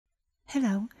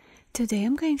Hello, today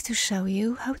I'm going to show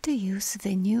you how to use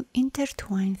the new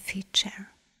Intertwine feature.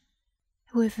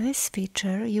 With this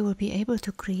feature you will be able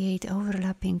to create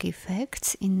overlapping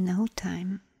effects in no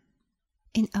time.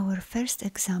 In our first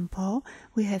example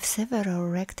we have several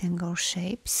rectangle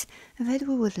shapes that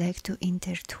we would like to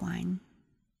intertwine.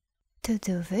 To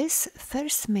do this,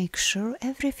 first make sure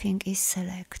everything is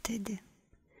selected.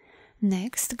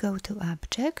 Next go to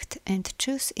Object and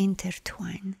choose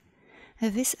Intertwine.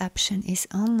 This option is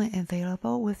only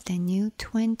available with the new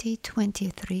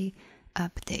 2023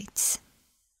 updates.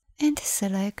 And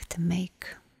select Make.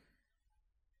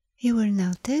 You will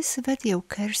notice that your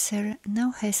cursor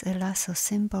now has a lasso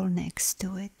symbol next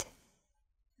to it.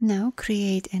 Now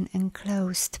create an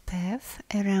enclosed path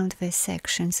around the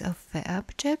sections of the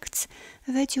objects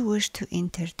that you wish to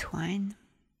intertwine.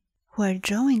 While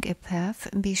drawing a path,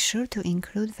 be sure to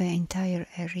include the entire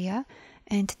area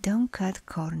and don't cut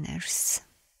corners.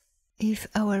 If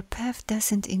our path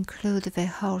doesn't include the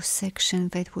whole section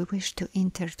that we wish to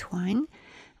intertwine,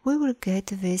 we will get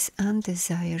this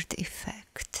undesired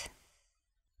effect.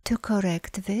 To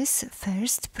correct this,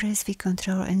 first press the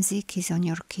Ctrl and Z keys on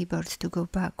your keyboard to go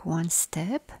back one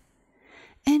step,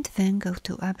 and then go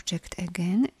to Object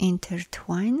again,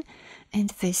 Intertwine,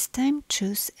 and this time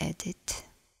choose Edit.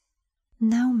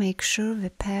 Now make sure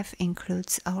the path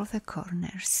includes all the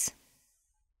corners.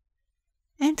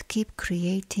 And keep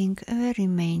creating the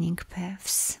remaining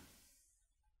paths.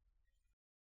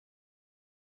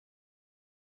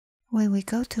 When we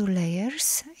go to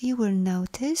Layers, you will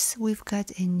notice we've got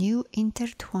a new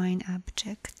Intertwine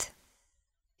object.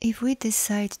 If we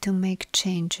decide to make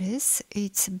changes,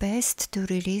 it's best to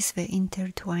release the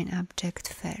Intertwine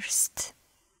object first.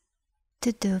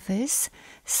 To do this,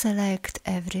 select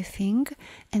everything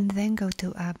and then go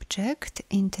to Object,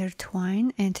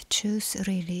 Intertwine and choose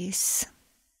Release.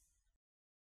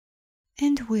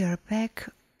 And we are back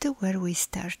to where we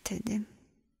started.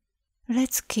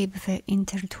 Let's keep the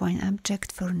Intertwine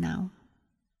object for now.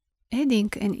 Adding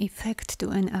an effect to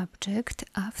an object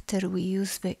after we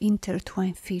use the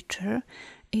Intertwine feature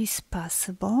is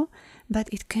possible, but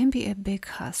it can be a big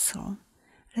hassle.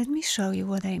 Let me show you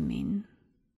what I mean.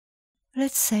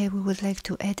 Let's say we would like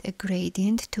to add a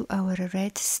gradient to our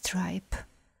red stripe.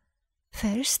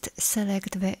 First,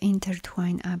 select the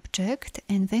Intertwine object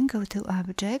and then go to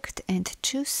Object and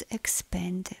choose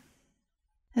Expand.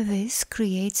 This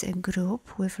creates a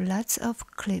group with lots of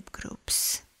clip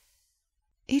groups.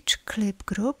 Each clip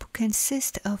group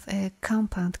consists of a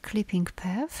compound clipping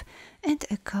path and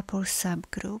a couple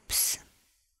subgroups.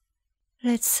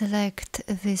 Let's select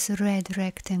this red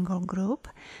rectangle group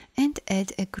and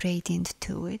add a gradient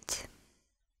to it.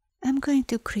 I'm going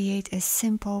to create a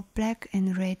simple black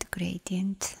and red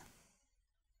gradient.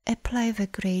 Apply the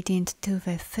gradient to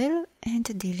the fill and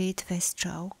delete the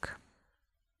stroke.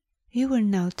 You will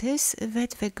notice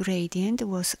that the gradient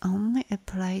was only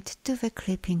applied to the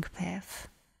clipping path.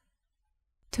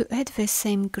 To add the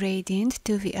same gradient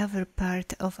to the other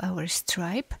part of our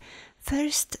stripe,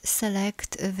 first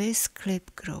select this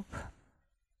clip group.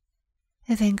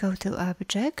 Then go to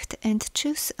Object and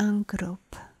choose Ungroup.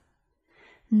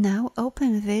 Now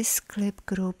open this clip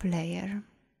group layer.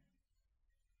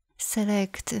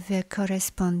 Select the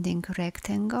corresponding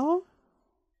rectangle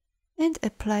and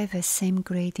apply the same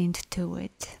gradient to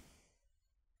it.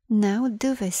 Now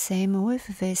do the same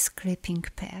with this clipping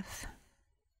path.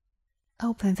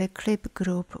 Open the clip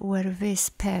group where this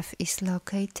path is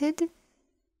located,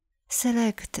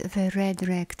 select the red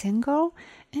rectangle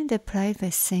and apply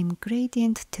the same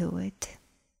gradient to it.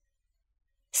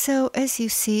 So as you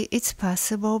see, it's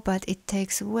possible, but it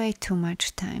takes way too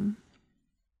much time.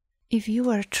 If you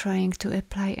are trying to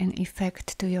apply an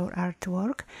effect to your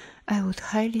artwork, I would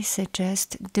highly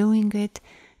suggest doing it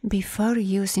before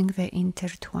using the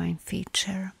Intertwine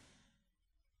feature.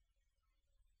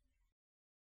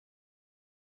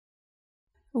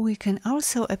 We can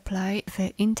also apply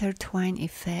the Intertwine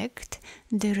effect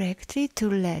directly to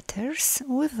letters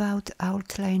without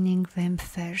outlining them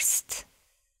first.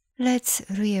 Let's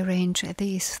rearrange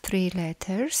these three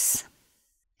letters.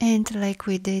 And like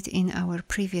we did in our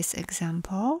previous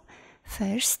example,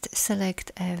 first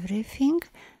select everything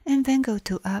and then go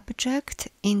to Object,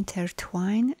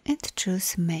 Intertwine and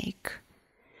choose Make.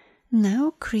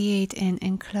 Now create an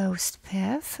enclosed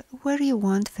path where you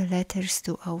want the letters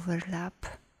to overlap.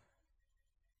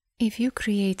 If you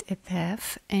create a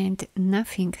path and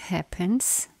nothing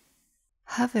happens,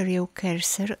 hover your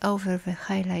cursor over the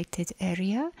highlighted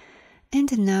area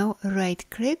and now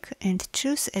right-click and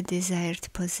choose a desired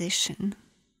position.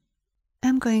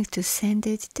 I'm going to send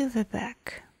it to the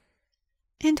back.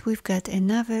 And we've got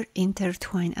another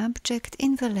Intertwine object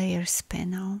in the Layers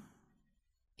panel.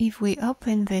 If we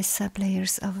open the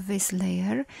sublayers of this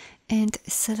layer and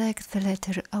select the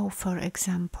letter O, for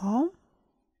example,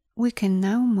 we can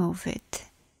now move it.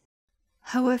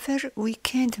 However, we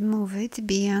can't move it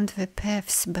beyond the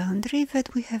path's boundary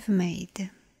that we have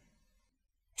made.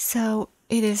 So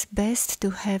it is best to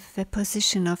have the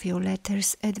position of your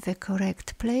letters at the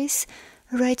correct place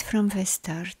right from the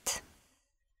start.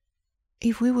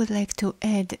 If we would like to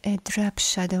add a drop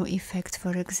shadow effect,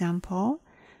 for example,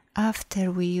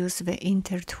 after we use the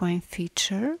Intertwine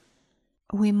feature,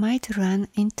 we might run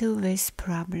into this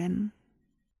problem.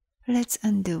 Let's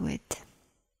undo it.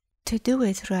 To do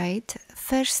it right,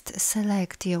 first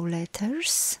select your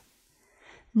letters.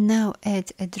 Now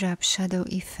add a drop shadow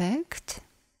effect.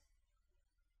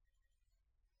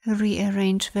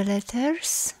 Rearrange the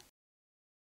letters.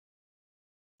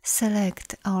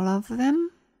 Select all of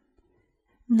them.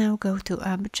 Now go to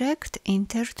Object,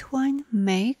 Intertwine,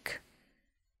 Make,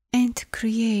 and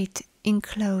create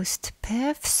enclosed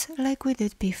paths like we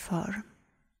did before.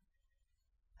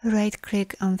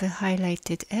 Right-click on the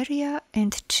highlighted area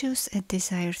and choose a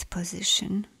desired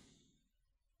position.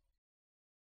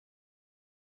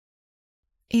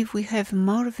 If we have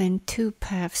more than 2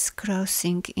 paths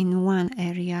crossing in one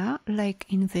area, like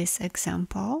in this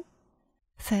example,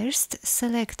 first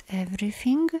select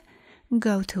everything,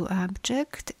 go to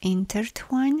Object,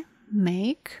 Intertwine,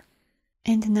 Make,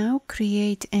 and now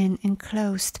create an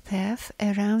enclosed path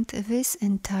around this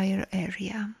entire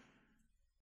area.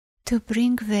 To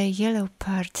bring the yellow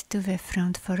part to the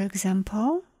front, for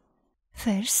example,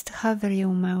 first hover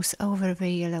your mouse over the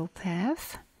yellow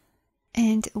path,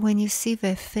 and when you see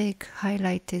the thick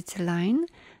highlighted line,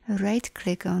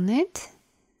 right-click on it,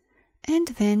 and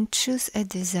then choose a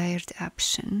desired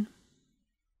option.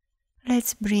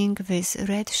 Let's bring this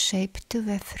red shape to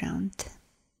the front.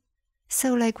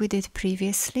 So like we did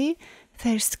previously,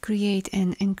 first create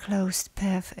an enclosed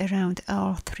path around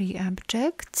all 3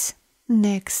 objects.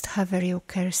 Next, hover your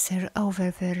cursor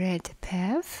over the red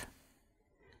path.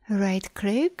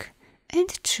 Right-click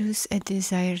and choose a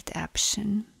desired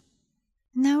option.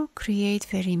 Now create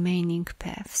the remaining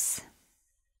paths.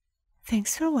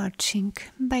 Thanks for watching.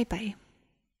 Bye bye.